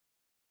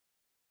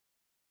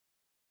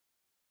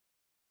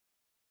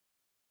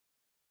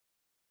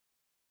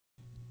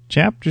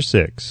Chapter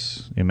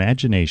 6.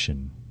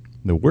 Imagination,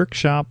 the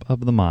Workshop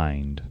of the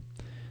Mind.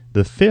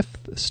 The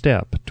fifth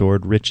step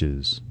toward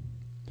riches.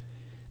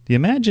 The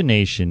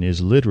imagination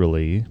is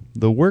literally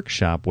the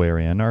workshop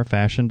wherein are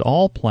fashioned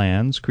all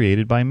plans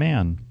created by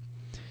man.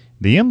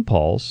 The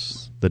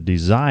impulse, the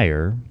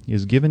desire,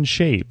 is given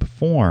shape,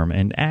 form,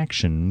 and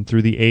action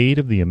through the aid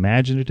of the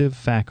imaginative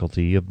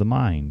faculty of the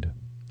mind.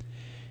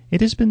 It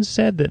has been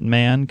said that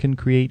man can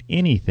create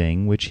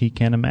anything which he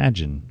can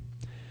imagine.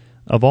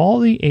 Of all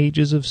the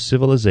ages of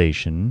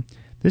civilization,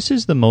 this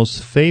is the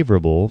most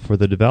favorable for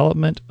the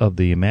development of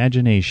the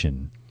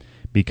imagination,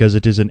 because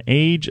it is an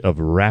age of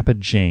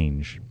rapid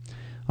change.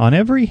 On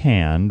every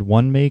hand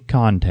one may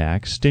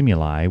contact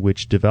stimuli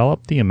which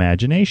develop the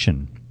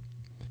imagination.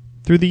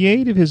 Through the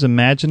aid of his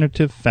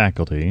imaginative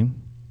faculty,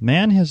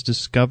 man has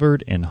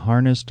discovered and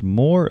harnessed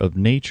more of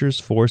nature's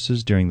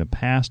forces during the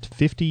past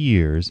 50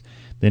 years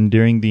than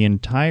during the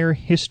entire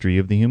history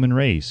of the human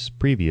race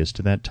previous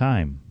to that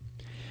time.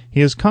 He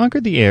has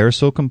conquered the air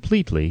so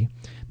completely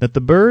that the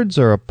birds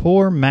are a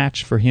poor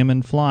match for him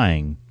in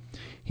flying.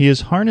 He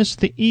has harnessed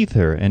the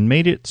ether and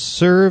made it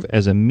serve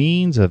as a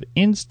means of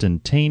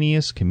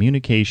instantaneous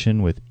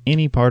communication with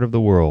any part of the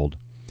world.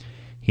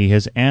 He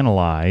has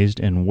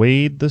analyzed and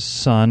weighed the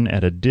sun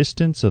at a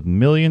distance of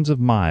millions of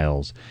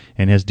miles,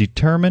 and has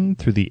determined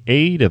through the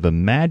aid of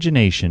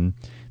imagination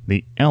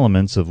the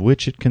elements of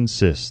which it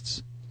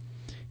consists.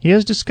 He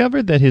has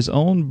discovered that his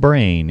own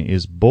brain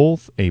is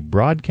both a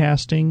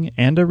broadcasting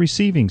and a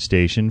receiving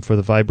station for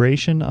the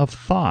vibration of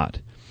thought,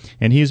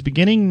 and he is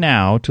beginning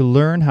now to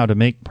learn how to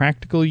make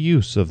practical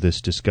use of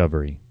this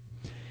discovery.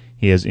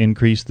 He has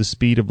increased the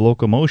speed of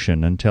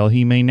locomotion until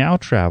he may now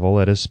travel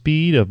at a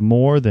speed of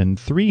more than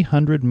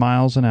 300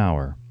 miles an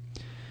hour.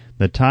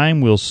 The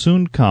time will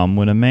soon come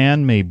when a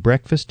man may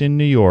breakfast in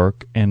New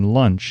York and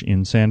lunch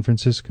in San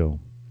Francisco.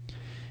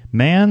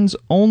 Man's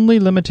only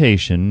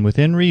limitation,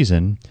 within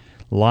reason,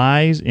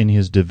 lies in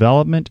his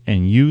development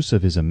and use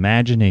of his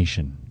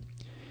imagination.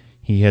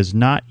 He has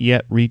not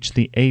yet reached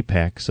the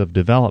apex of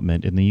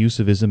development in the use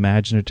of his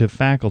imaginative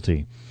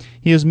faculty.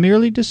 He has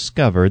merely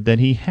discovered that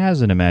he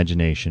has an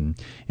imagination,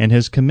 and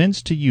has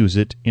commenced to use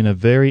it in a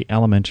very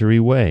elementary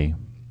way.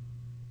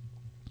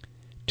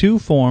 Two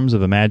forms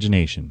of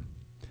imagination.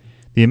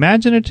 The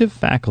imaginative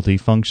faculty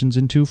functions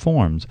in two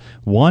forms.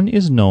 One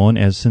is known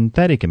as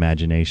synthetic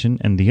imagination,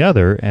 and the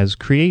other as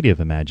creative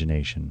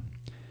imagination.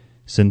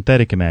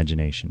 Synthetic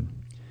imagination.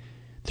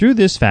 Through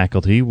this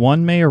faculty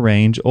one may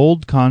arrange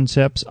old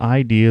concepts,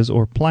 ideas,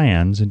 or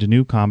plans into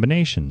new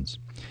combinations.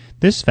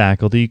 This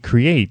faculty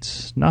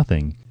creates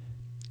nothing.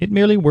 It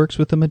merely works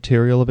with the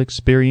material of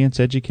experience,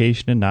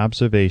 education, and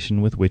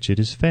observation with which it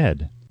is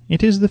fed.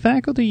 It is the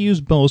faculty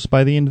used most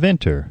by the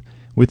inventor,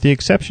 with the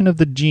exception of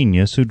the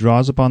genius who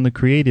draws upon the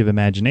creative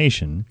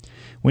imagination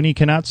when he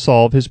cannot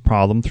solve his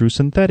problem through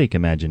synthetic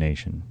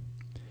imagination.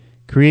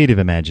 Creative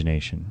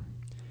imagination.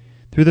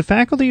 Through the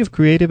faculty of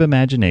creative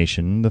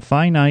imagination, the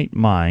finite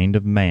mind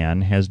of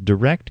man has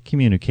direct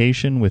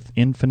communication with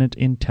infinite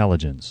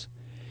intelligence.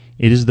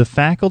 It is the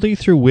faculty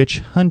through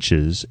which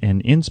hunches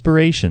and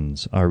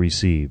inspirations are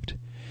received.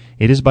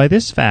 It is by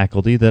this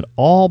faculty that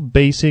all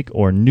basic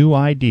or new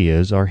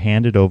ideas are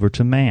handed over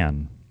to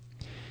man.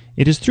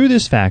 It is through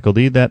this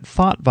faculty that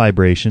thought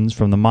vibrations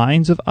from the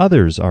minds of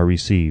others are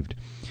received.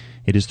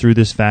 It is through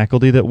this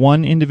faculty that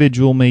one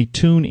individual may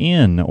tune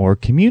in or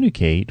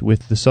communicate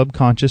with the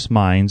subconscious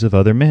minds of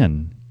other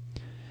men.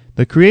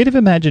 The creative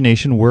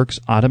imagination works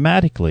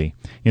automatically,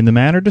 in the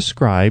manner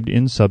described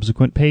in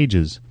subsequent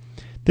pages.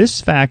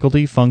 This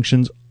faculty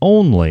functions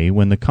only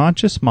when the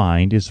conscious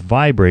mind is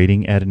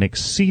vibrating at an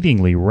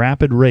exceedingly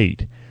rapid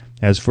rate,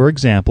 as for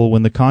example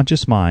when the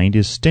conscious mind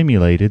is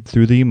stimulated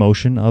through the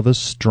emotion of a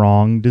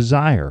strong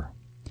desire.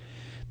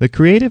 The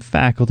creative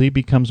faculty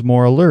becomes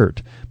more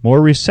alert,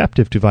 more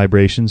receptive to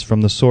vibrations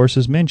from the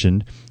sources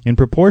mentioned, in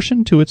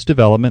proportion to its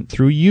development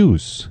through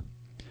use.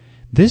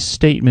 This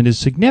statement is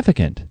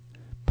significant.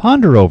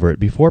 Ponder over it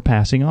before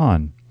passing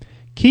on.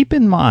 Keep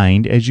in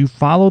mind as you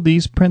follow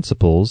these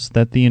principles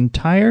that the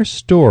entire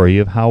story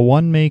of how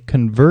one may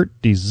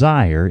convert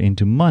desire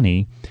into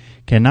money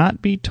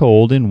cannot be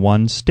told in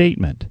one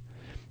statement.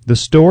 The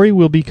story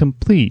will be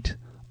complete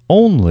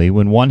only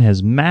when one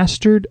has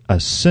mastered,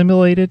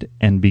 assimilated,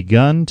 and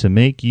begun to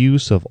make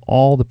use of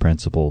all the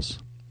principles.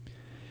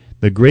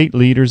 The great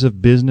leaders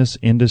of business,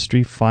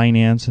 industry,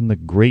 finance, and the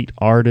great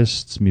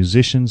artists,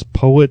 musicians,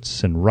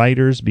 poets, and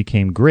writers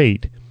became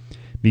great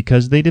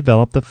because they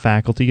developed the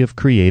faculty of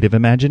creative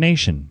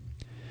imagination.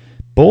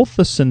 Both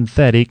the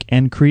synthetic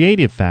and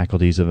creative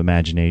faculties of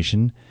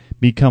imagination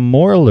become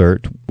more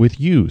alert with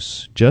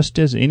use, just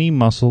as any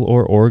muscle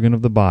or organ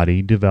of the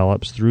body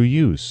develops through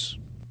use.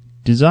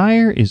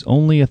 Desire is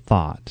only a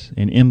thought,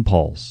 an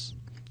impulse.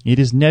 It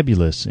is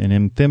nebulous and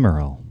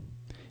ephemeral.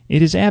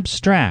 It is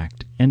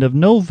abstract and of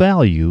no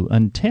value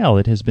until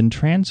it has been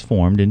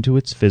transformed into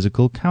its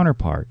physical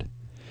counterpart.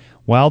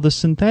 While the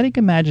synthetic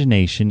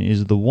imagination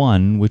is the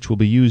one which will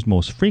be used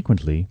most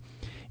frequently,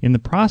 in the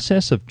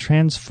process of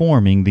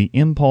transforming the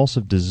impulse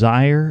of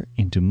desire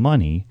into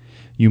money,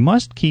 you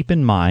must keep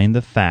in mind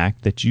the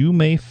fact that you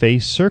may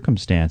face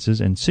circumstances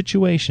and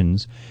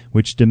situations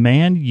which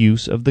demand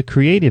use of the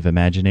creative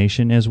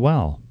imagination as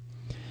well.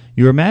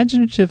 Your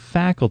imaginative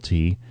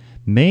faculty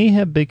may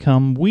have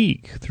become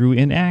weak through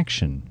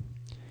inaction.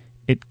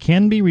 It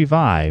can be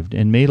revived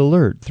and made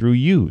alert through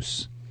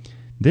use.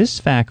 This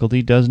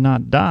faculty does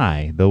not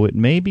die, though it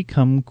may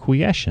become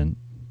quiescent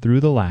through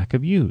the lack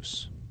of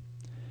use.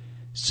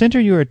 Center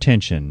your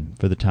attention,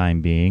 for the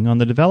time being, on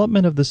the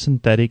development of the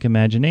synthetic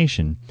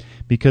imagination,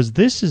 because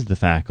this is the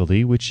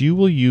faculty which you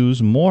will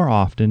use more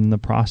often in the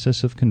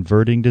process of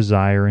converting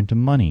desire into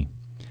money.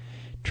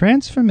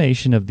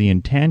 Transformation of the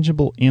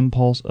intangible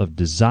impulse of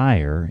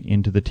desire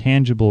into the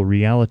tangible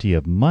reality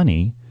of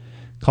money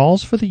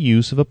calls for the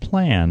use of a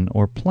plan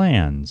or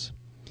plans.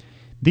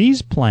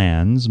 These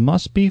plans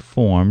must be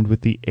formed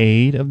with the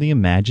aid of the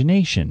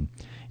imagination,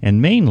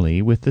 and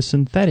mainly with the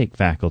synthetic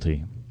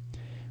faculty.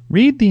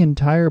 Read the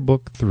entire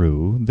book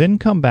through, then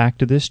come back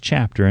to this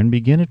chapter and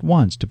begin at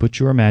once to put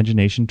your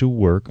imagination to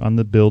work on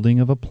the building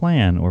of a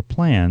plan or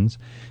plans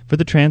for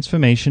the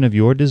transformation of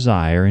your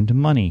desire into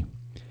money.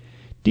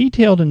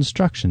 Detailed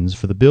instructions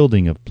for the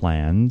building of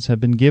plans have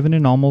been given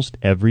in almost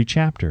every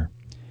chapter.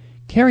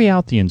 Carry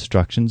out the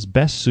instructions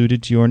best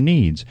suited to your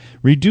needs.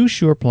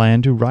 Reduce your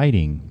plan to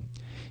writing,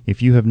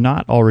 if you have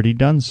not already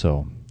done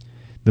so.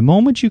 The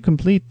moment you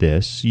complete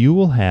this, you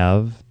will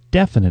have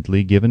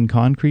definitely given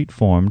concrete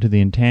form to the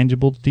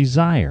intangible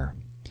desire.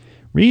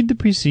 Read the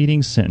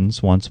preceding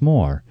sentence once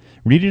more.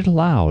 Read it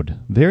aloud,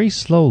 very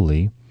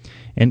slowly,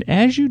 and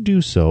as you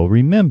do so,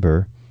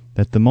 remember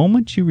that the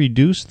moment you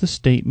reduce the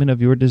statement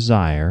of your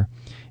desire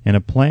and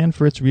a plan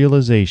for its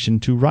realization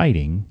to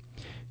writing,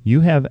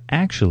 you have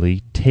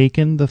actually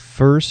taken the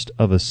first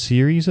of a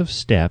series of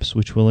steps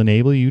which will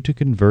enable you to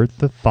convert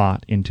the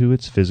thought into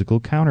its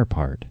physical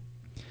counterpart.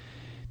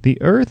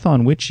 The earth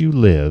on which you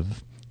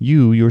live,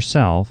 you,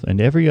 yourself,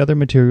 and every other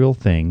material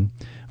thing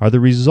are the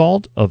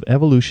result of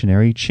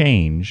evolutionary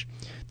change,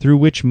 through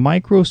which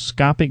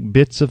microscopic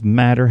bits of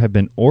matter have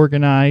been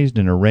organized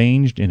and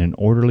arranged in an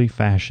orderly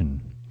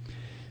fashion.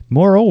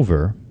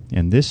 Moreover,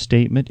 and this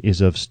statement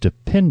is of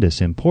stupendous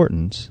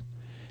importance,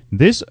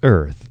 this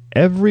earth,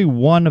 every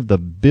one of the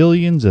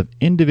billions of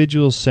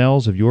individual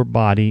cells of your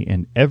body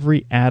and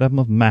every atom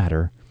of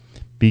matter,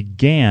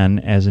 began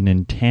as an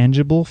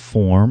intangible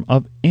form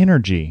of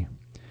energy.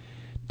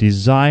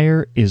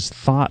 Desire is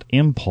thought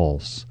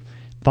impulse.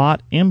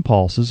 Thought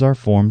impulses are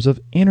forms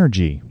of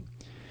energy.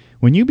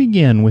 When you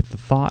begin with the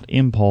thought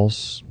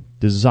impulse,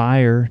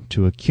 desire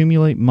to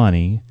accumulate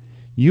money,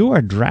 you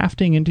are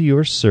drafting into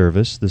your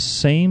service the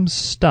same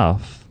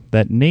stuff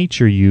that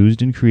nature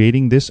used in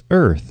creating this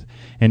earth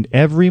and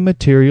every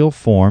material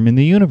form in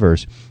the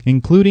universe,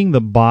 including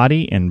the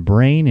body and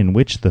brain in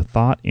which the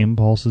thought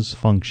impulses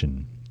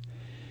function.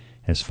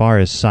 As far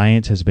as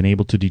science has been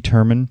able to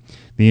determine,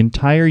 the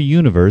entire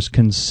universe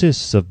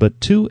consists of but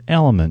two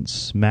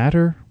elements,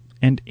 matter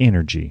and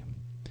energy.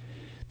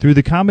 Through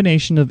the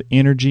combination of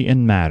energy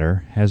and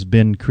matter has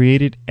been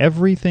created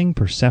everything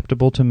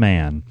perceptible to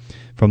man,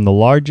 from the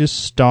largest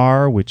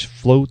star which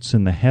floats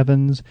in the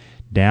heavens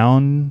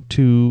down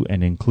to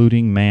and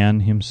including man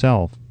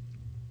himself.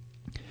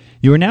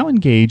 You are now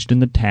engaged in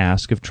the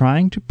task of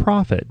trying to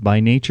profit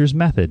by nature's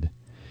method.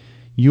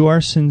 You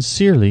are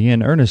sincerely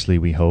and earnestly,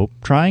 we hope,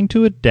 trying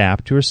to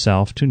adapt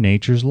yourself to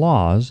nature's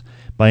laws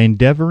by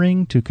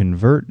endeavoring to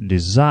convert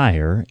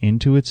desire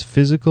into its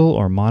physical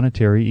or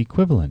monetary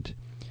equivalent.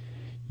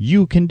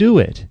 You can do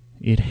it.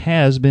 It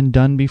has been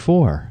done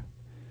before.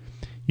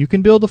 You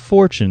can build a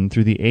fortune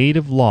through the aid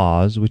of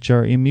laws which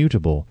are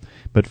immutable,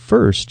 but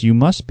first you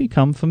must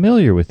become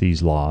familiar with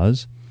these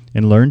laws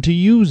and learn to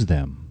use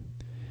them.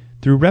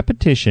 Through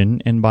repetition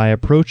and by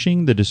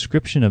approaching the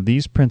description of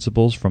these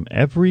principles from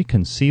every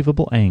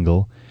conceivable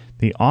angle,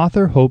 the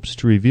author hopes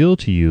to reveal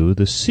to you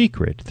the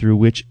secret through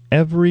which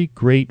every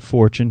great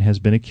fortune has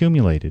been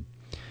accumulated.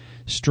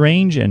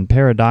 Strange and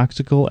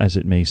paradoxical as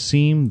it may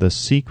seem, the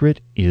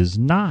secret is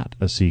not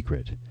a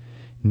secret.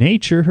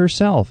 Nature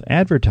herself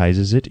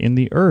advertises it in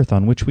the earth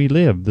on which we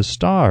live, the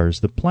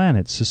stars, the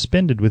planets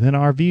suspended within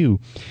our view,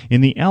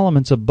 in the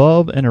elements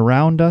above and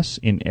around us,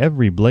 in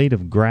every blade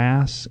of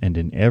grass, and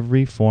in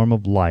every form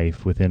of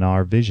life within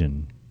our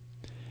vision.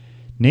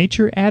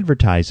 Nature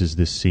advertises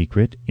this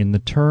secret in the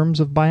terms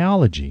of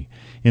biology,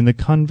 in the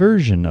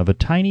conversion of a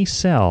tiny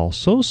cell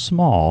so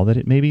small that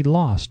it may be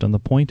lost on the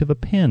point of a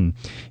pin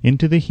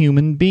into the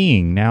human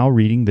being now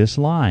reading this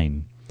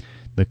line.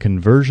 The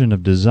conversion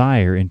of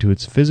desire into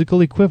its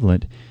physical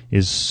equivalent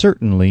is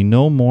certainly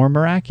no more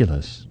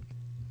miraculous.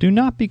 Do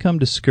not become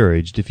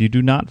discouraged if you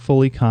do not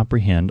fully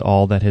comprehend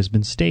all that has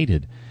been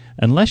stated.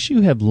 Unless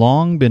you have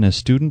long been a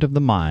student of the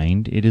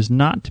mind, it is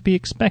not to be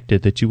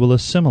expected that you will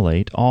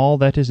assimilate all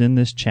that is in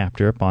this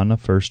chapter upon a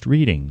first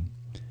reading.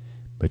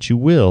 But you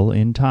will,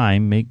 in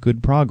time, make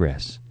good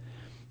progress.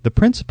 The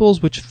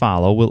principles which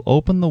follow will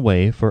open the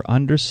way for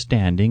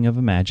understanding of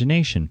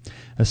imagination.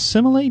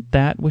 Assimilate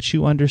that which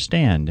you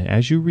understand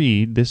as you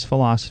read this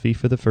philosophy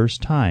for the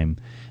first time.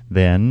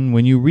 Then,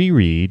 when you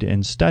reread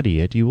and study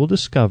it, you will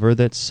discover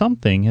that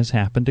something has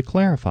happened to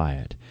clarify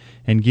it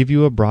and give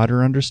you a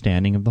broader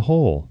understanding of the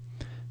whole.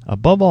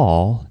 Above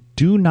all,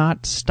 do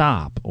not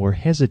stop or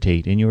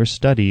hesitate in your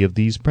study of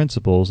these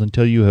principles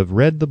until you have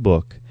read the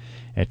book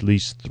at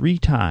least 3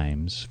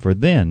 times, for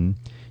then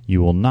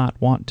you will not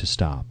want to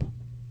stop.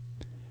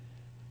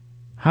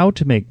 How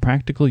to make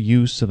practical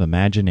use of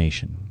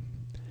imagination.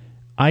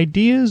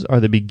 Ideas are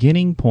the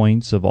beginning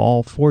points of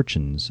all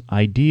fortunes.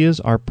 Ideas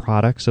are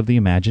products of the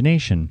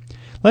imagination.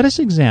 Let us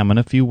examine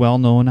a few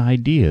well-known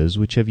ideas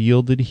which have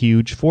yielded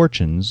huge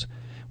fortunes,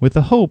 with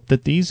the hope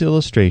that these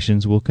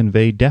illustrations will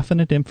convey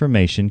definite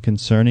information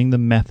concerning the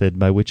method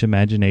by which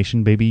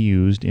imagination may be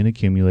used in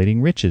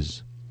accumulating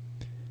riches.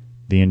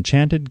 The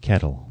Enchanted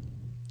Kettle.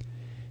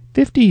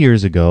 50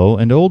 years ago,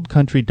 an old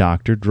country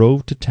doctor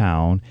drove to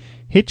town,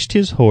 hitched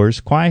his horse,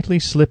 quietly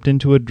slipped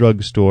into a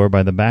drugstore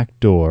by the back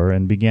door,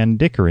 and began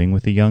dickering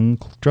with a young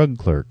drug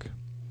clerk.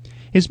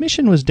 His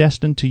mission was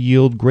destined to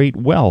yield great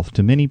wealth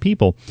to many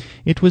people.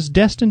 It was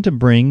destined to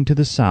bring to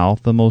the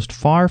South the most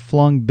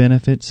far-flung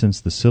benefit since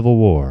the Civil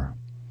War.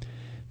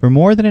 For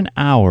more than an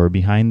hour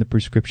behind the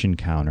prescription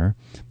counter,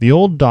 the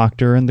old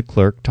doctor and the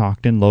clerk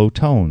talked in low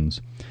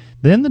tones.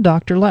 Then the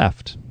doctor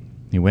left.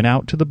 He went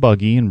out to the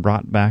buggy and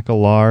brought back a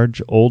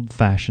large,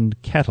 old-fashioned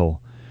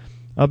kettle,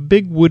 a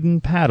big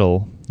wooden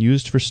paddle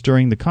used for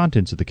stirring the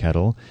contents of the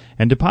kettle,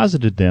 and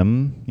deposited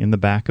them in the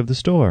back of the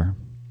store.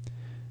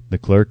 The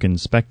clerk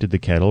inspected the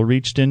kettle,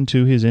 reached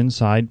into his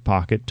inside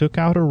pocket, took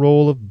out a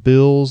roll of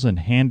bills, and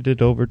handed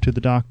it over to the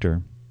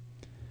doctor.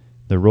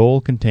 The roll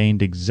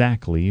contained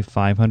exactly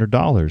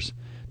 $500,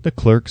 the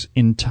clerk's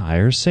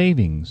entire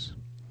savings.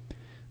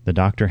 The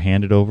doctor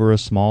handed over a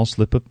small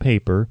slip of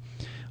paper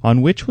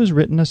on which was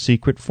written a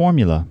secret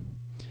formula.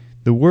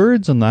 The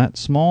words on that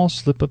small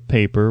slip of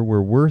paper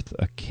were worth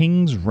a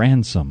king's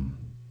ransom.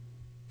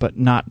 But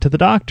not to the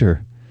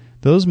doctor.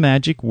 Those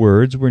magic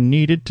words were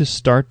needed to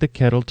start the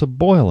kettle to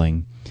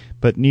boiling,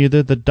 but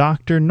neither the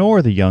doctor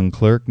nor the young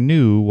clerk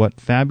knew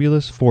what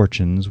fabulous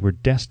fortunes were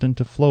destined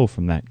to flow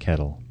from that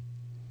kettle.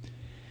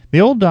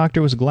 The old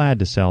doctor was glad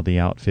to sell the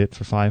outfit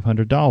for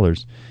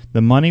 $500.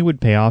 The money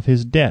would pay off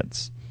his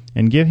debts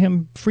and give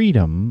him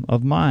freedom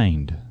of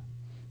mind.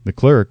 The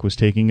clerk was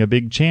taking a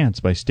big chance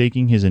by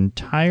staking his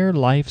entire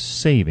life's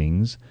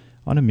savings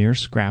on a mere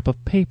scrap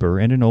of paper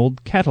and an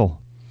old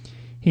kettle.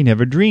 He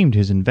never dreamed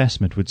his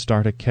investment would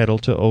start a kettle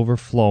to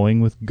overflowing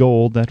with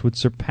gold that would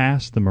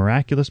surpass the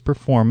miraculous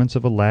performance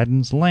of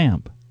Aladdin's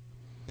lamp.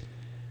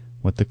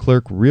 What the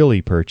clerk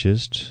really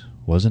purchased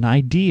was an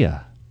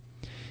idea.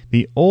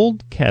 The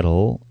old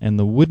kettle and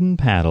the wooden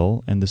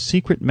paddle and the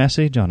secret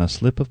message on a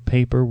slip of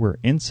paper were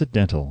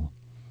incidental.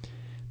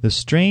 The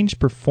strange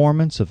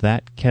performance of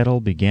that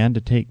kettle began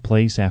to take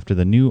place after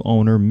the new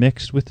owner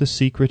mixed with the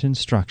secret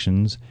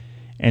instructions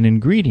an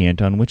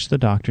ingredient on which the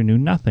doctor knew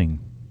nothing.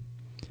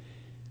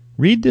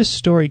 Read this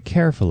story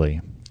carefully.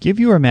 Give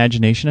your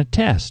imagination a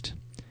test.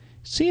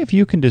 See if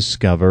you can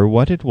discover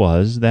what it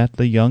was that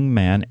the young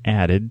man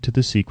added to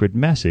the secret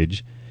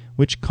message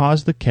which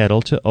caused the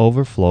kettle to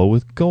overflow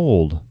with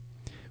gold.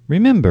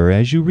 Remember,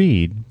 as you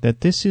read,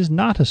 that this is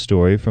not a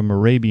story from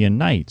Arabian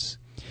Nights.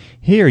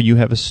 Here you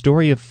have a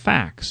story of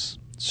facts,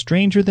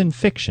 stranger than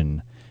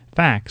fiction,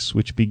 facts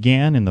which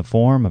began in the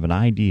form of an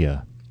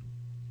idea.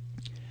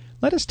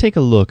 Let us take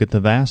a look at the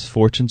vast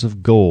fortunes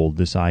of gold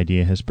this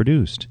idea has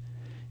produced.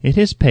 It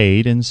has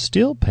paid and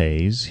still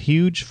pays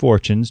huge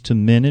fortunes to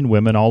men and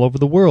women all over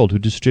the world who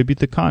distribute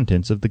the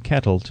contents of the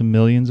kettle to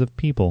millions of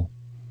people.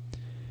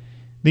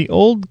 The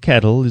old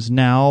kettle is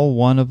now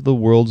one of the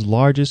world's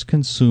largest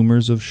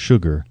consumers of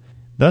sugar,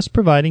 thus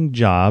providing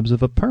jobs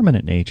of a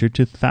permanent nature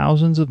to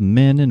thousands of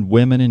men and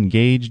women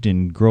engaged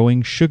in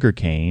growing sugar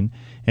cane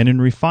and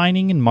in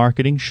refining and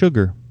marketing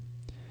sugar.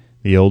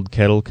 The old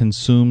kettle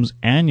consumes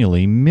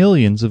annually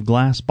millions of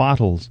glass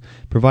bottles,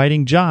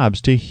 providing jobs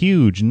to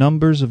huge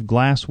numbers of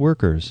glass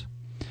workers.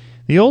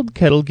 The old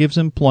kettle gives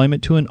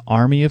employment to an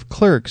army of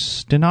clerks,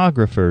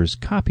 stenographers,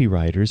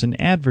 copywriters, and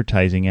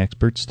advertising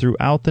experts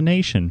throughout the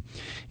nation.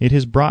 It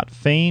has brought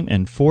fame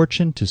and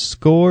fortune to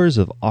scores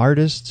of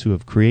artists who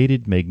have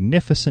created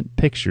magnificent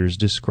pictures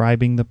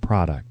describing the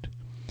product.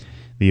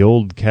 The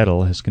old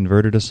kettle has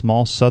converted a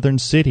small southern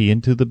city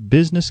into the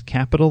business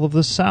capital of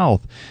the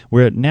South,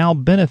 where it now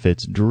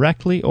benefits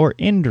directly or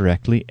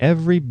indirectly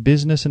every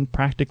business and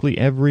practically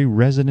every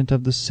resident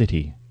of the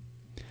city.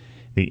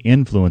 The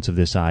influence of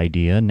this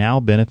idea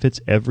now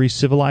benefits every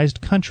civilized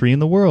country in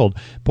the world,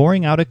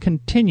 pouring out a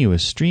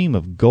continuous stream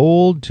of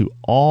gold to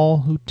all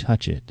who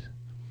touch it.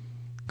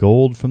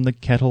 Gold from the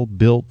kettle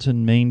built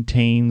and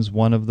maintains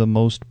one of the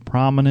most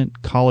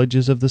prominent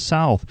colleges of the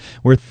South,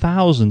 where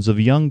thousands of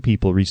young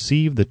people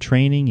receive the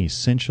training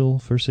essential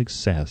for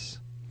success.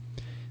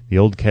 The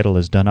old kettle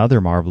has done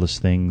other marvelous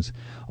things.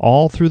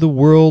 All through the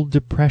world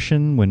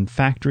depression, when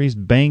factories,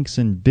 banks,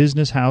 and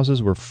business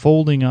houses were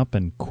folding up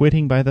and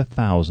quitting by the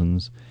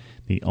thousands,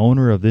 the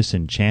owner of this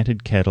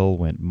enchanted kettle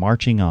went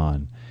marching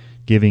on,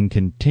 giving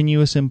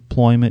continuous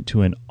employment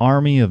to an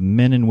army of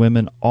men and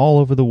women all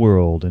over the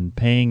world, and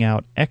paying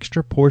out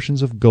extra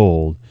portions of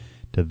gold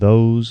to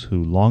those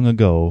who long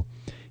ago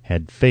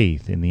had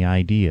faith in the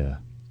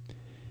idea.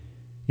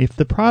 If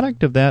the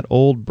product of that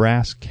old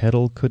brass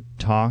kettle could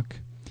talk,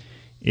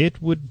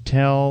 it would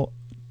tell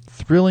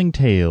thrilling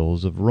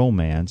tales of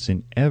romance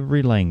in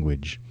every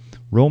language,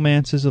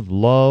 romances of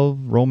love,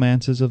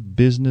 romances of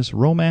business,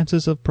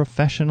 romances of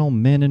professional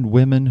men and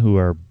women who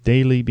are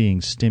daily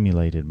being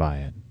stimulated by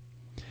it.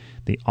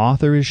 The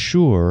author is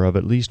sure of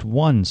at least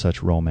one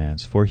such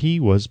romance, for he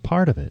was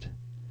part of it.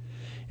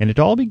 And it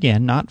all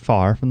began not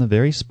far from the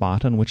very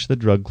spot on which the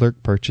drug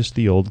clerk purchased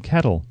the old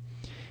kettle.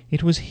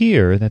 It was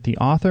here that the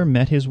author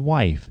met his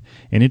wife,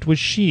 and it was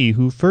she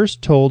who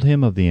first told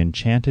him of the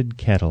enchanted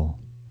kettle.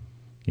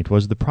 It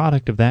was the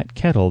product of that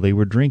kettle they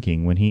were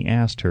drinking when he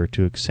asked her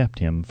to accept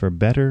him for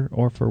better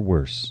or for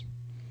worse.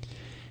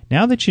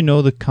 Now that you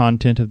know the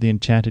content of the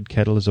enchanted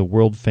kettle is a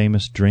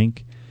world-famous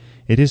drink,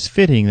 it is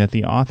fitting that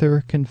the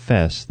author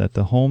confess that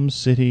the home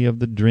city of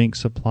the drink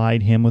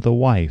supplied him with a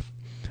wife,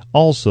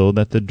 also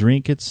that the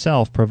drink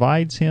itself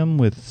provides him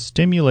with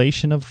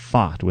stimulation of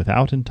thought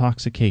without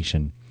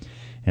intoxication,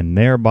 and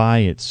thereby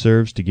it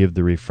serves to give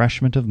the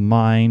refreshment of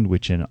mind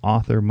which an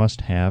author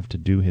must have to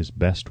do his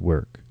best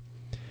work.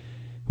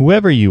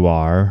 Whoever you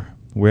are,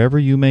 wherever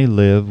you may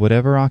live,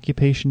 whatever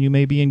occupation you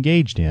may be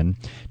engaged in,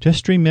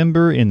 just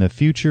remember in the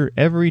future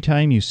every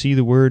time you see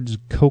the words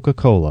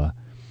Coca-Cola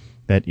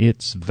that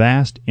its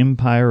vast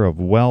empire of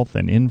wealth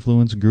and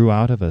influence grew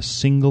out of a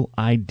single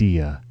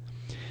idea,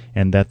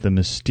 and that the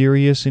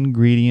mysterious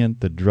ingredient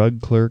the drug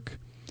clerk,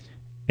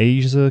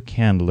 Asa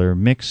Candler,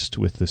 mixed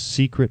with the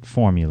secret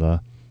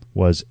formula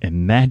was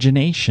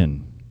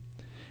imagination.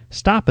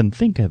 Stop and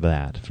think of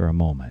that for a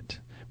moment.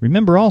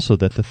 Remember also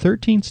that the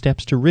 13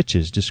 steps to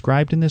riches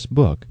described in this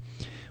book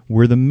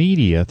were the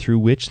media through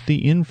which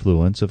the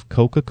influence of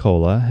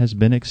Coca-Cola has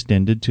been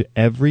extended to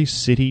every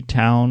city,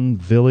 town,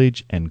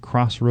 village, and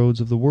crossroads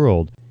of the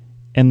world,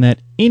 and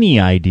that any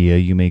idea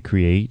you may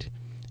create,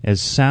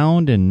 as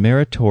sound and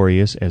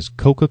meritorious as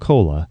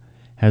Coca-Cola,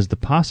 has the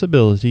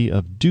possibility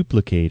of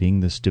duplicating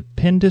the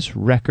stupendous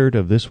record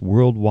of this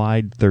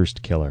worldwide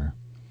thirst killer.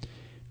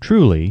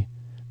 Truly,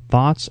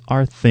 thoughts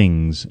are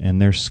things,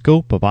 and their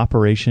scope of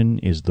operation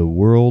is the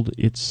world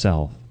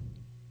itself.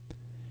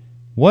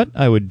 What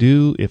I would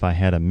do if I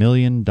had $1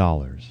 million.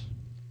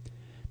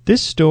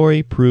 This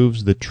story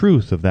proves the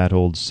truth of that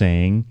old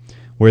saying,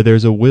 where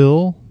there's a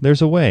will,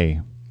 there's a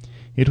way.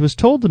 It was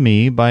told to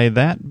me by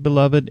that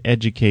beloved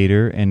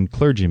educator and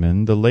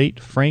clergyman, the late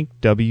Frank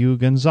W.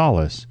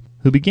 Gonzalez,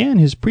 who began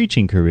his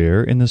preaching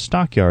career in the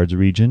stockyards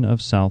region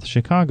of South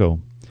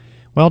Chicago.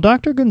 While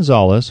Dr.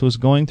 Gonzalez was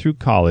going through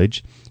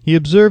college, he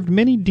observed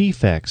many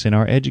defects in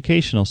our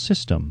educational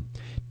system,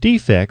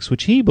 defects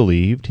which he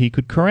believed he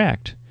could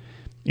correct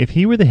if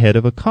he were the head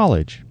of a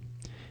college.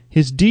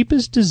 His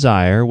deepest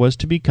desire was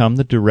to become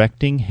the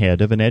directing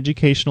head of an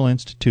educational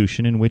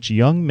institution in which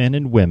young men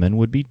and women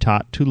would be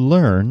taught to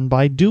learn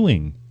by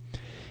doing.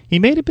 He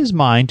made up his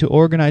mind to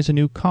organize a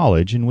new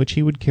college in which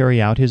he would carry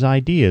out his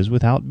ideas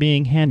without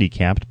being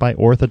handicapped by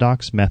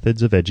orthodox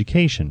methods of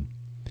education.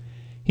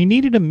 He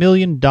needed $1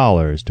 million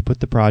to put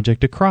the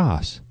project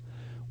across.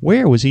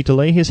 Where was he to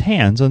lay his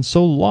hands on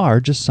so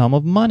large a sum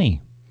of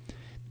money?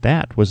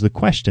 That was the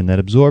question that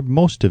absorbed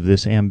most of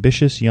this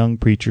ambitious young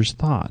preacher's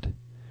thought.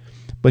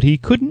 But he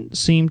couldn't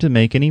seem to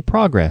make any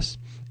progress.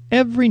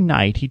 Every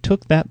night he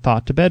took that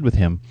thought to bed with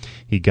him.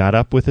 He got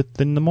up with it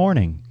in the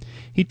morning.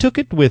 He took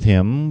it with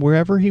him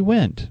wherever he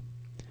went.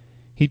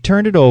 He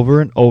turned it over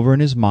and over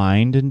in his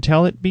mind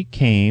until it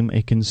became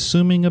a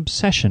consuming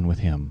obsession with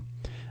him.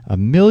 $1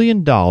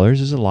 million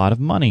is a lot of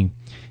money.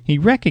 He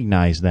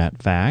recognized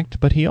that fact,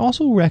 but he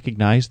also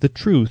recognized the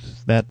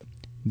truth that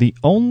the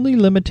only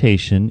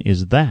limitation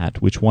is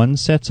that which one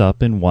sets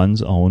up in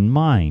one's own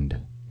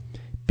mind.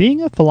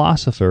 Being a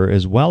philosopher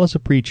as well as a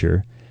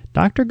preacher,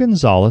 Dr.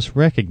 Gonzalez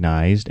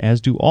recognized,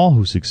 as do all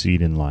who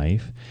succeed in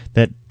life,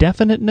 that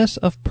definiteness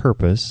of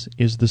purpose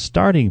is the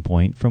starting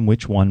point from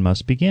which one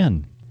must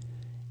begin.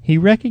 He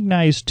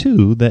recognized,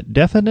 too, that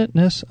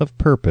definiteness of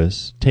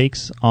purpose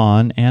takes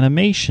on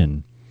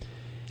animation,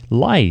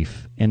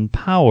 life, and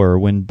power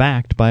when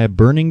backed by a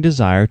burning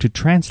desire to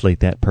translate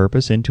that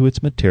purpose into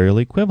its material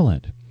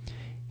equivalent.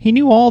 He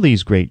knew all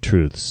these great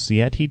truths,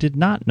 yet he did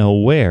not know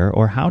where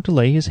or how to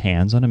lay his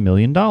hands on $1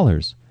 million.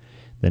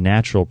 The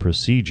natural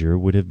procedure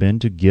would have been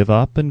to give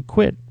up and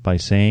quit by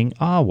saying,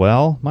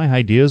 well, my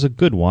idea is a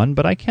good one,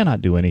 but I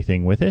cannot do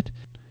anything with it,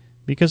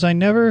 because I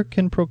never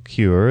can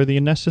procure the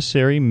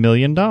necessary $1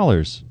 million.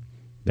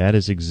 That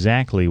is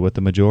exactly what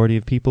the majority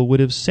of people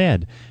would have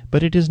said,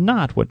 but it is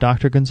not what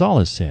Dr.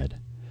 Gonzalez said.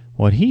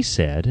 What he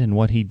said and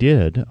what he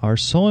did are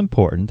so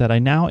important that I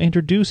now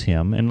introduce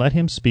him and let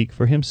him speak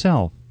for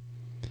himself.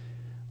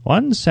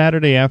 One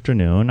Saturday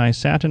afternoon I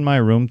sat in my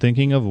room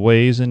thinking of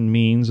ways and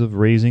means of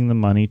raising the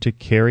money to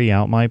carry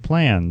out my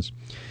plans.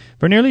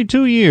 For nearly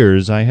 2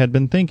 years I had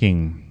been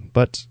thinking,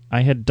 but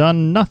I had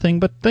done nothing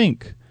but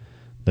think.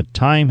 The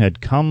time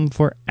had come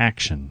for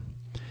action.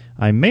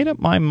 I made up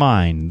my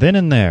mind then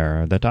and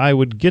there that I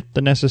would get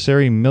the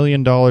necessary $1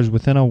 million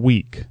within a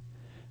week.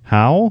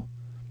 How?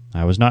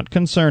 I was not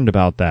concerned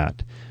about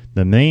that.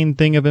 The main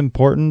thing of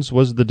importance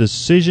was the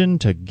decision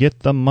to get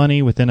the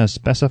money within a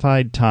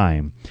specified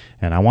time,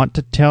 and I want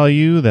to tell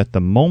you that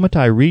the moment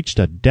I reached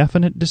a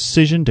definite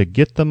decision to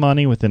get the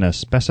money within a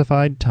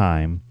specified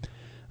time,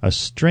 a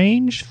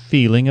strange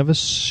feeling of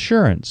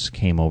assurance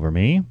came over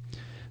me,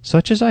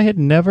 such as I had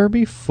never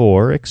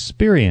before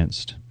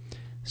experienced.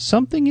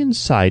 Something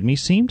inside me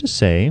seemed to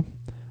say,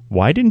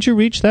 "Why didn't you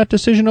reach that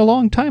decision a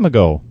long time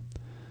ago?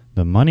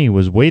 The money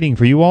was waiting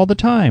for you all the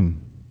time."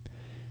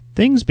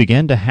 Things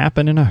began to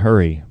happen in a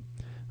hurry.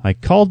 I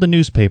called the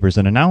newspapers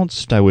and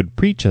announced I would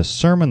preach a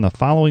sermon the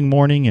following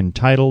morning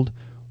entitled,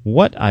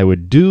 "What I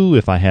Would Do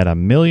If I Had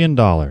 $1 Million."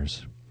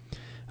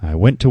 I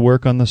went to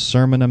work on the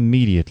sermon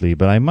immediately,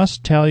 but I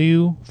must tell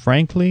you,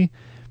 frankly,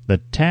 the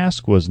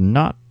task was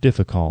not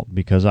difficult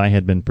because I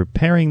had been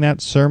preparing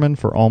that sermon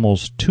for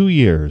almost 2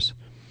 years.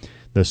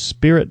 The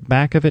spirit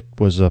back of it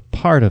was a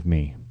part of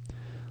me.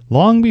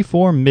 Long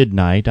before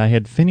midnight I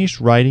had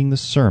finished writing the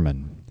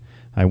sermon.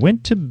 I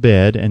went to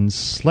bed and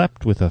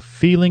slept with a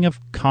feeling of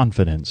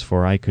confidence,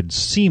 for I could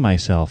see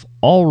myself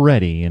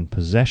already in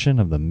possession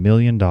of the $1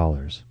 million.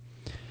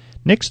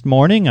 Next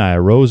morning I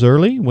arose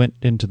early, went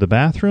into the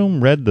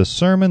bathroom, read the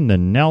sermon,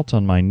 then knelt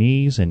on my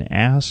knees and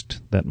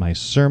asked that my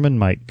sermon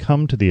might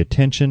come to the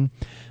attention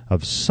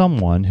of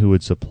someone who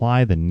would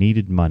supply the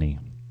needed money.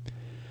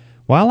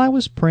 While I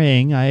was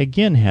praying, I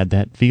again had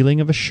that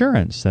feeling of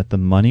assurance that the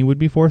money would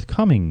be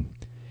forthcoming.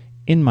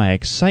 In my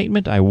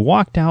excitement, I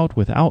walked out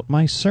without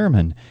my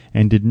sermon,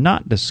 and did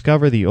not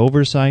discover the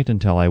oversight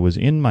until I was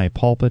in my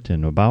pulpit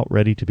and about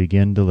ready to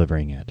begin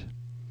delivering it.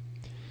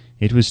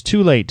 It was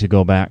too late to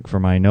go back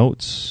for my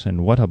notes,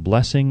 and what a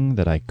blessing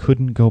that I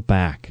couldn't go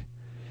back.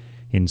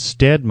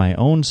 Instead, my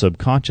own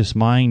subconscious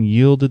mind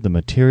yielded the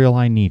material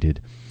I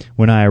needed.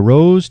 When I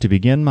arose to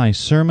begin my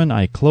sermon,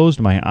 I closed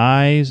my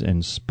eyes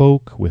and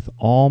spoke with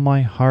all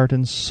my heart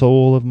and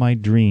soul of my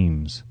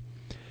dreams.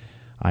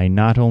 I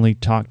not only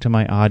talked to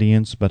my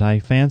audience, but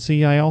I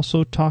fancy I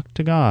also talked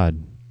to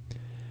God.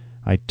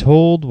 I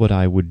told what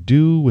I would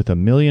do with $1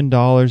 million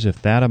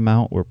if that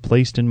amount were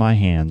placed in my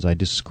hands. I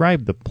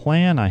described the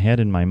plan I had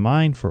in my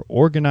mind for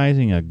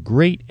organizing a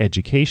great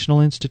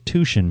educational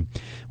institution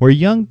where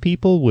young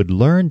people would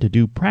learn to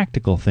do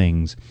practical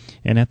things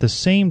and at the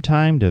same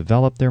time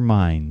develop their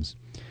minds.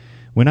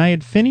 When I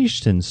had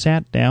finished and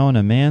sat down,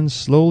 a man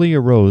slowly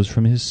arose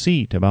from his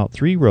seat about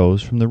 3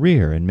 rows from the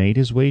rear and made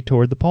his way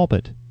toward the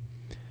pulpit.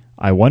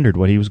 I wondered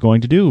what he was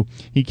going to do.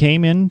 He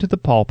came into the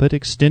pulpit,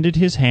 extended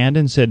his hand,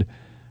 and said,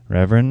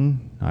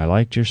 "Reverend, I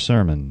liked your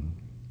sermon.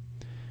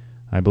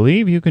 I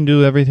believe you can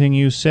do everything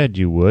you said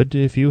you would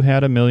if you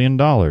had $1 million.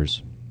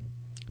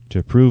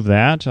 To prove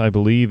that I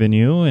believe in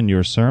you and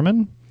your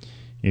sermon,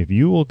 if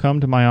you will come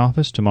to my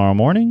office tomorrow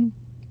morning,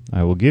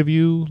 I will give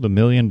you the $1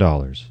 million.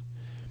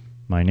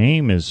 My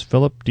name is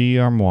Philip D.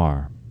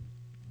 Armoire."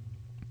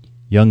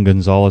 Young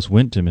Gonzalez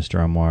went to Mr.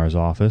 Armoire's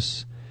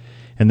office,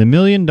 and the $1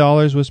 million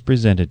was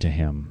presented to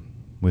him.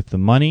 With the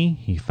money,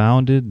 he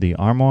founded the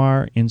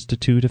Armoire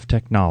Institute of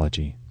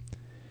Technology.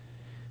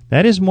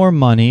 That is more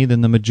money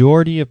than the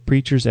majority of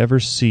preachers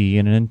ever see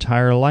in an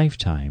entire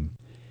lifetime.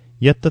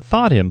 Yet the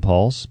thought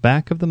impulse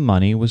back of the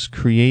money was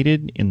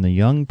created in the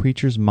young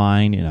preacher's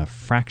mind in a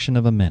fraction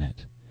of a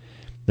minute.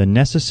 The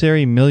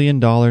necessary $1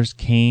 million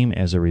came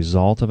as a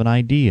result of an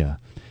idea.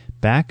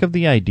 Back of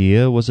the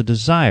idea was a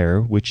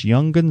desire which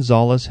young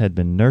Gonzalez had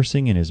been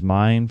nursing in his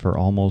mind for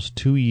almost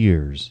 2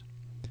 years.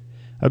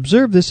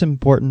 Observe this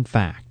important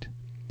fact.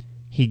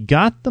 He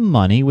got the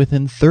money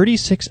within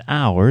 36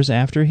 hours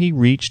after he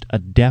reached a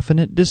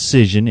definite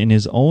decision in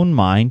his own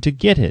mind to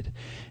get it,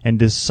 and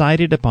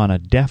decided upon a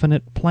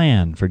definite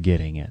plan for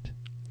getting it.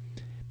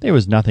 There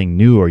was nothing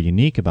new or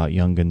unique about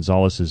young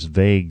Gonzalez's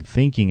vague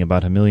thinking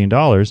about $1 million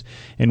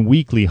and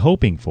weakly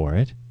hoping for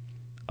it.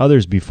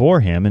 Others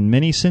before him, and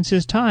many since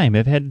his time,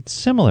 have had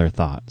similar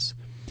thoughts.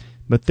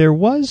 But there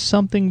was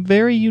something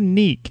very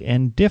unique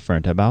and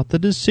different about the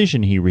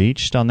decision he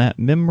reached on that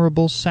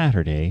memorable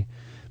Saturday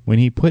when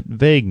he put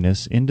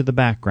vagueness into the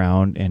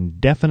background and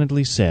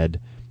definitely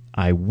said,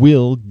 "I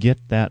will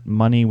get that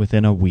money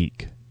within a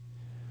week."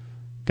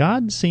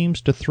 God seems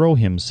to throw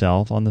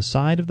himself on the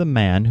side of the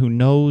man who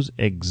knows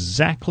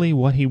exactly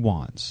what he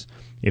wants,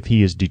 if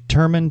he is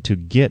determined to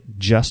get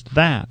just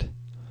that.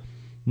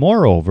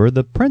 Moreover,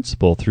 the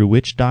principle through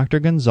which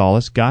Dr.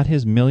 Gonzalez got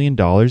his $1 million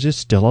is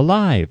still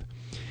alive.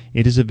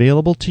 It is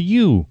available to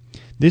you.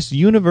 This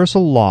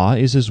universal law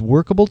is as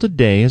workable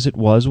today as it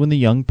was when the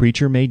young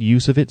preacher made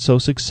use of it so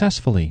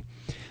successfully.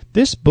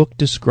 This book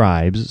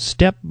describes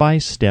step by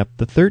step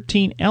the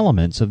 13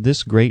 elements of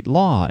this great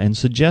law and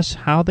suggests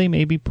how they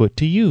may be put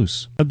to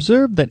use.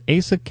 Observe that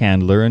Asa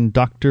Candler and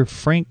Dr.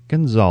 Frank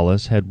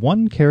Gonzalez had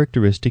one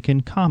characteristic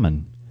in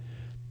common.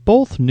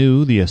 Both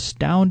knew the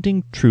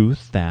astounding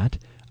truth that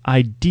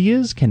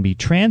ideas can be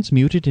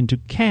transmuted into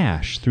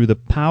cash through the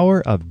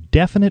power of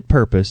definite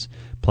purpose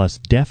plus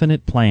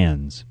definite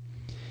plans.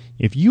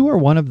 If you are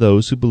one of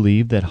those who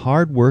believe that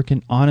hard work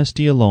and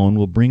honesty alone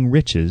will bring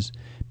riches,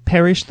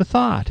 perish the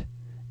thought.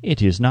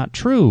 It is not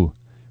true.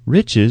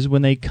 Riches,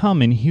 when they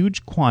come in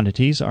huge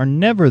quantities, are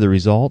never the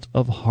result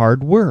of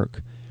hard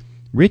work.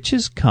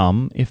 Riches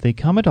come, if they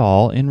come at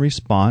all, in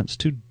response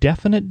to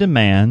definite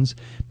demands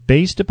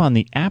based upon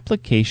the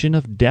application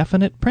of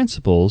definite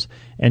principles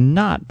and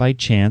not by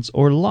chance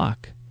or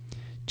luck.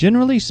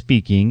 Generally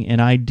speaking, an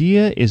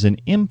idea is an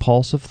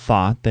impulse of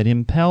thought that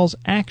impels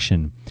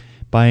action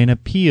by an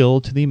appeal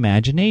to the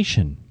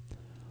imagination.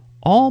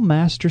 All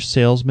master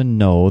salesmen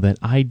know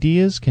that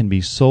ideas can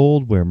be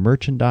sold where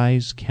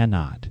merchandise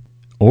cannot.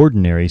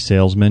 Ordinary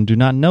salesmen do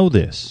not know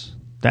this.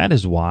 That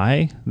is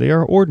why they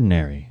are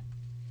ordinary.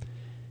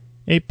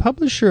 A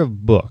publisher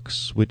of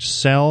books which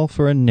sell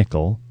for a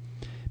nickel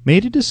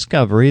made a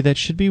discovery that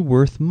should be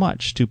worth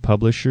much to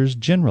publishers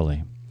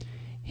generally.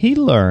 He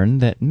learned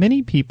that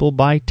many people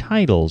buy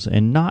titles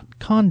and not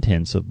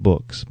contents of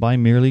books by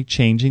merely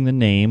changing the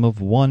name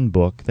of one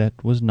book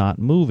that was not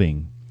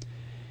moving.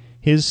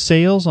 His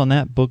sales on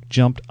that book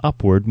jumped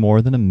upward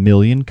more than 1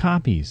 million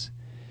copies.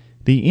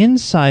 The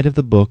inside of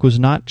the book was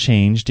not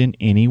changed in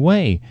any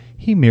way.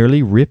 He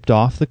merely ripped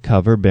off the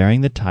cover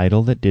bearing the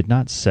title that did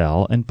not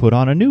sell and put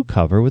on a new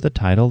cover with a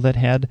title that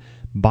had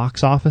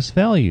box office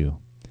value.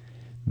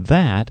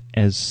 That,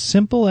 as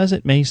simple as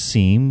it may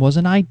seem, was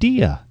an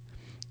idea.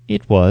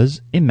 It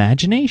was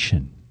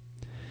imagination.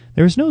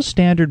 There is no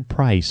standard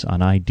price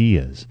on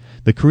ideas.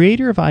 The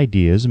creator of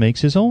ideas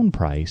makes his own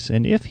price,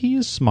 and if he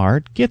is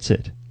smart, gets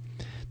it.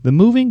 The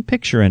moving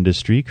picture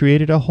industry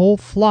created a whole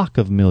flock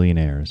of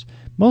millionaires.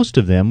 Most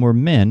of them were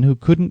men who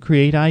couldn't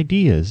create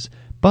ideas,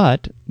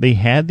 but they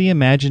had the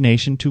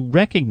imagination to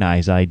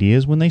recognize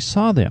ideas when they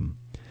saw them.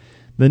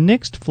 The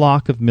next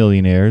flock of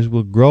millionaires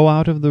will grow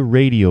out of the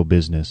radio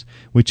business,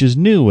 which is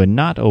new and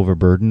not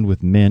overburdened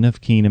with men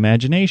of keen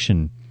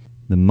imagination.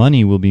 The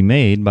money will be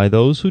made by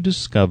those who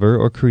discover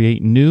or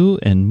create new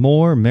and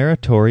more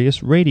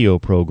meritorious radio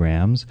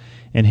programs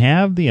and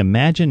have the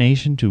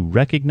imagination to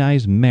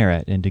recognize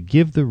merit and to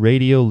give the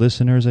radio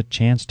listeners a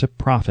chance to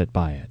profit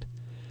by it.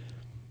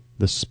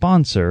 The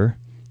sponsor,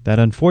 that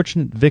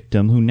unfortunate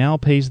victim who now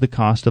pays the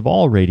cost of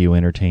all radio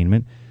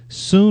entertainment,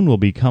 soon will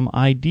become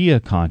idea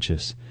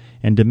conscious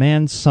and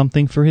demands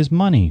something for his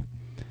money.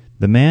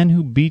 The man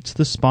who beats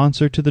the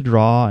sponsor to the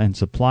draw and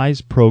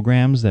supplies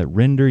programs that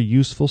render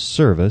useful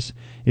service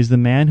is the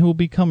man who will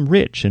become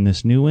rich in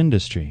this new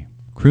industry.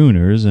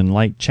 Crooners and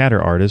light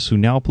chatter artists who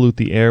now pollute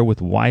the air with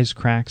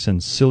wisecracks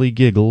and silly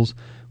giggles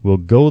will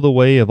go the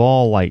way of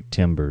all light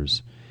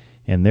timbers,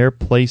 and their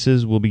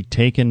places will be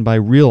taken by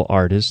real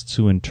artists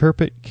who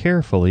interpret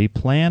carefully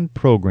planned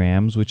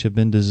programs which have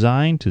been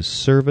designed to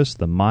service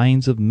the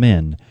minds of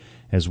men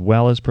as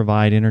well as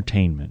provide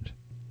entertainment.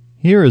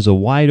 Here is a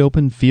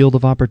wide-open field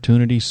of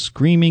opportunity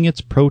screaming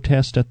its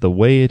protest at the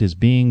way it is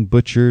being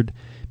butchered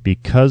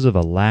because of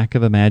a lack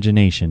of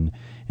imagination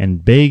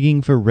and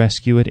begging for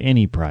rescue at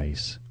any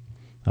price.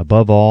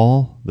 Above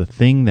all, the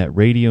thing that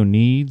radio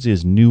needs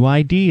is new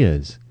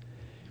ideas.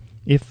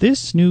 If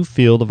this new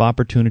field of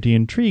opportunity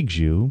intrigues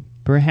you,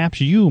 perhaps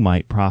you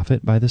might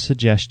profit by the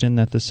suggestion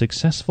that the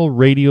successful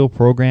radio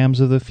programs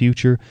of the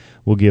future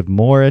will give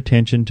more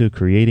attention to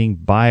creating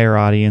buyer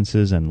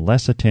audiences and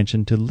less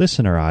attention to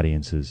listener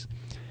audiences.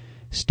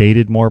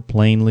 Stated more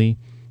plainly,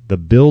 the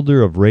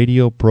builder of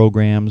radio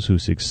programs who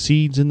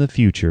succeeds in the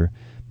future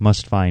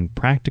must find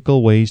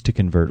practical ways to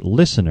convert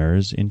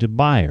listeners into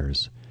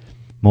buyers.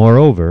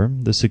 Moreover,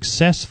 the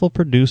successful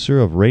producer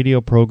of radio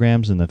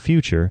programs in the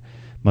future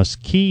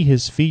must key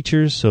his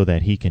features so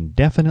that he can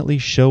definitely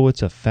show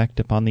its effect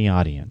upon the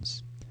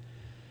audience.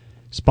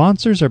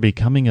 Sponsors are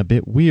becoming a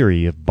bit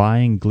weary of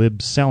buying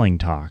glib selling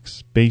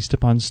talks based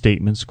upon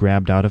statements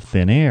grabbed out of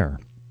thin air.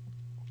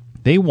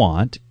 They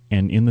want,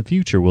 and in the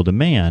future will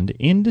demand,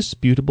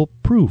 indisputable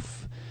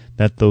proof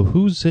that the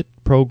Who's It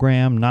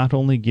program not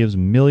only gives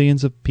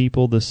millions of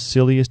people the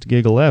silliest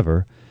giggle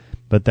ever,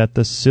 but that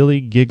the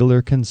silly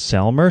giggler can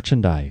sell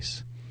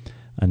merchandise.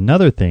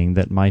 Another thing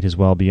that might as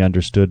well be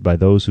understood by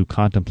those who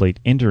contemplate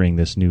entering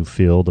this new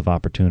field of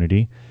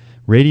opportunity: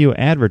 radio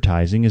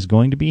advertising is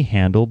going to be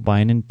handled by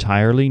an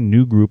entirely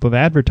new group of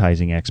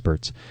advertising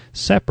experts,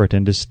 separate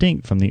and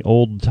distinct from the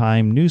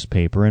old-time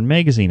newspaper and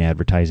magazine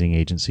advertising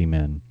agency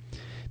men.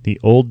 The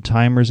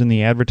old-timers in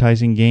the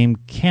advertising game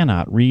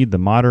cannot read the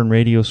modern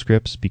radio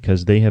scripts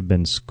because they have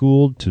been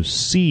schooled to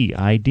see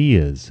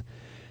ideas.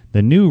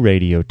 The new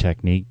radio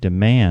technique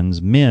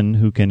demands men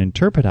who can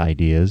interpret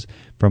ideas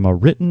from a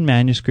written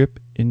manuscript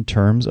in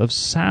terms of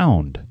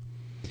sound.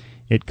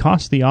 It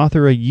costs the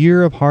author a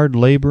year of hard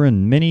labor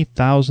and many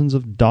thousands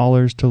of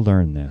dollars to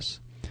learn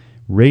this.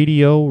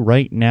 Radio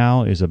right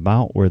now is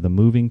about where the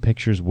moving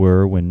pictures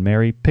were when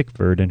Mary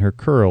Pickford and her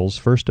curls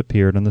first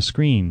appeared on the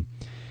screen.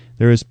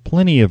 There is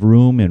plenty of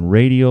room in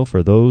radio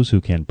for those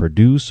who can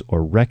produce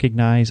or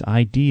recognize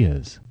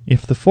ideas.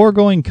 If the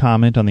foregoing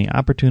comment on the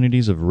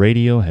opportunities of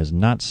radio has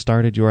not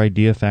started your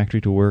idea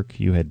factory to work,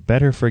 you had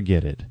better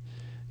forget it.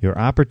 Your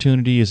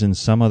opportunity is in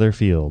some other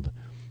field.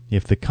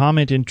 If the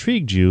comment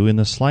intrigued you in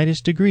the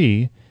slightest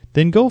degree,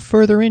 then go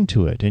further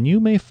into it, and you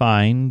may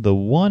find the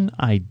one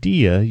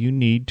idea you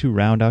need to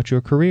round out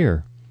your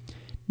career.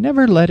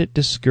 Never let it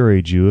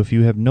discourage you if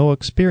you have no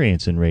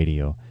experience in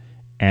radio.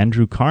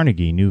 Andrew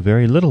Carnegie knew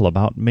very little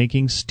about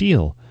making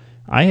steel.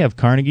 I have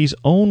Carnegie's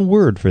own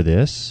word for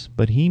this,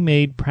 but he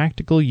made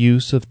practical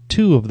use of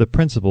 2 of the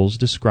principles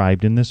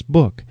described in this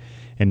book,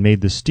 and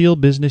made the steel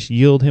business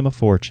yield him a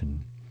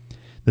fortune.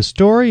 The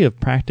story of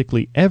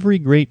practically every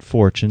great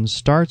fortune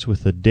starts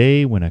with the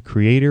day when a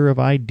creator of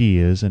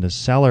ideas and a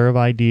seller of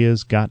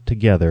ideas got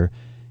together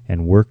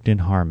and worked in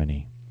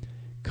harmony.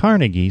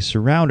 Carnegie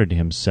surrounded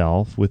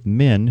himself with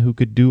men who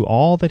could do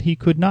all that he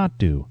could not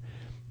do,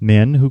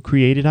 men who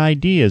created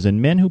ideas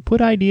and men who put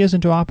ideas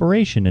into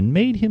operation and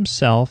made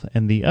himself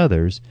and the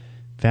others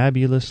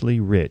fabulously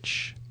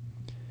rich.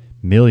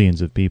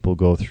 Millions of people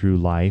go through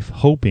life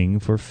hoping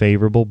for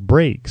favorable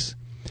breaks.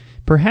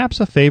 Perhaps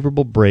a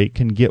favorable break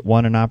can get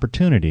one an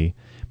opportunity,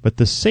 but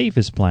the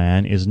safest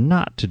plan is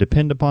not to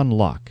depend upon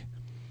luck.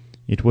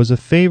 It was a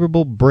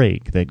favorable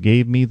break that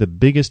gave me the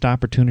biggest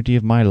opportunity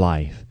of my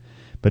life,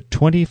 but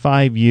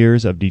 25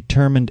 years of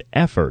determined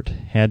effort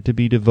had to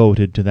be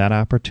devoted to that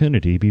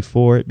opportunity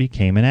before it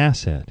became an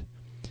asset.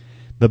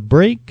 The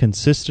break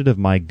consisted of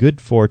my good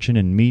fortune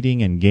in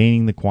meeting and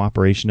gaining the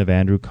cooperation of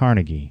Andrew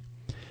Carnegie.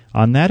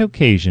 On that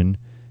occasion,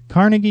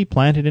 Carnegie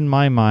planted in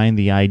my mind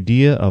the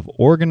idea of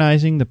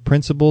organizing the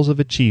principles of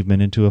achievement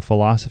into a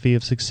philosophy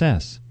of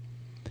success.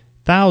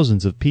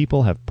 Thousands of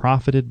people have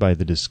profited by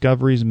the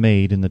discoveries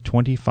made in the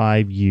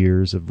 25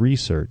 years of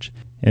research,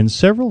 and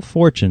several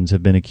fortunes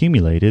have been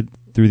accumulated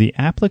through the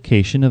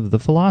application of the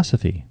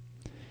philosophy.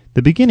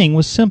 The beginning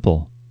was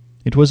simple.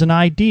 It was an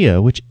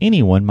idea which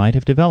anyone might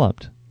have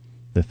developed.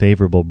 The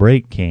favorable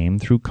break came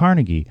through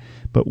Carnegie,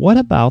 but what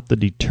about the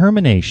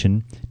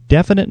determination,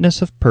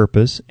 definiteness of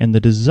purpose, and the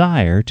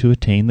desire to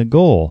attain the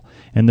goal,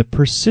 and the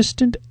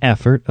persistent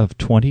effort of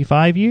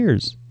 25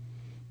 years?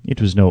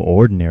 It was no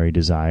ordinary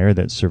desire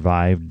that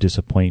survived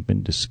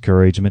disappointment,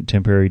 discouragement,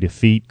 temporary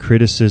defeat,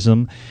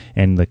 criticism,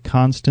 and the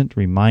constant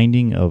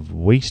reminding of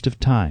waste of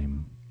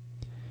time.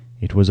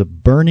 It was a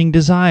burning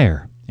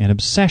desire, an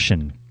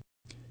obsession.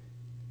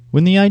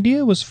 When the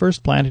idea was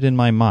first planted in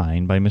my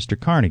mind by Mr.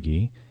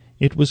 Carnegie,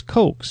 it was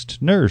coaxed,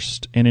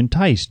 nursed, and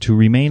enticed to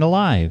remain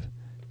alive.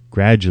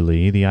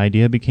 Gradually, the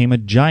idea became a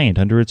giant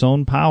under its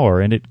own power,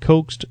 and it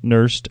coaxed,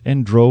 nursed,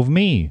 and drove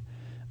me.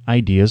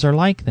 Ideas are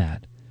like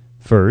that.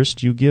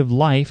 First, you give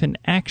life and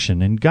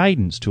action and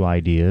guidance to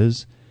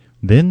ideas.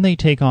 Then they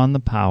take on the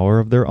power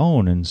of their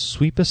own and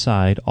sweep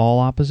aside all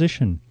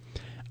opposition.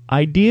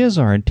 Ideas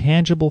are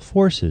intangible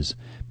forces,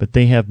 but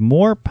they have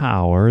more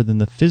power than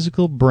the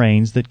physical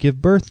brains that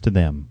give birth to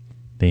them.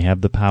 They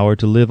have the power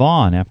to live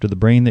on after the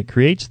brain that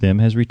creates them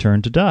has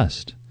returned to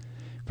dust.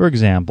 For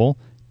example,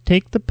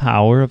 take the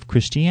power of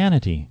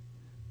Christianity.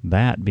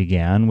 That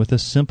began with a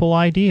simple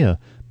idea,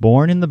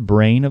 born in the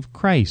brain of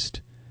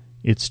Christ.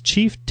 Its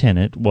chief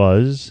tenet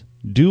was,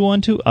 "Do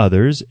unto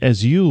others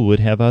as you would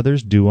have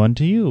others do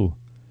unto you."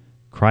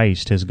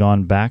 Christ has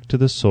gone back to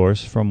the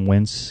source from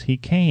whence he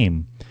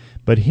came,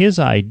 but his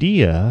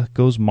idea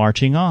goes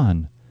marching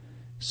on.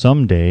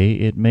 Some day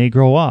it may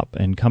grow up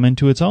and come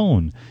into its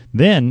own.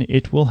 Then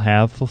it will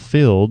have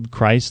fulfilled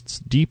Christ's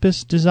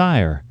deepest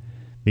desire.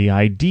 The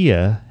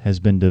idea has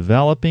been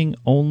developing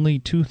only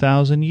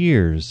 2,000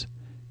 years.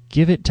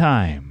 Give it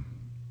time.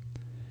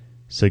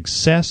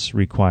 Success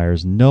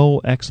requires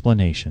no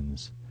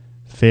explanations.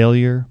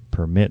 Failure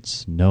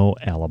permits no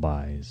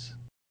alibis.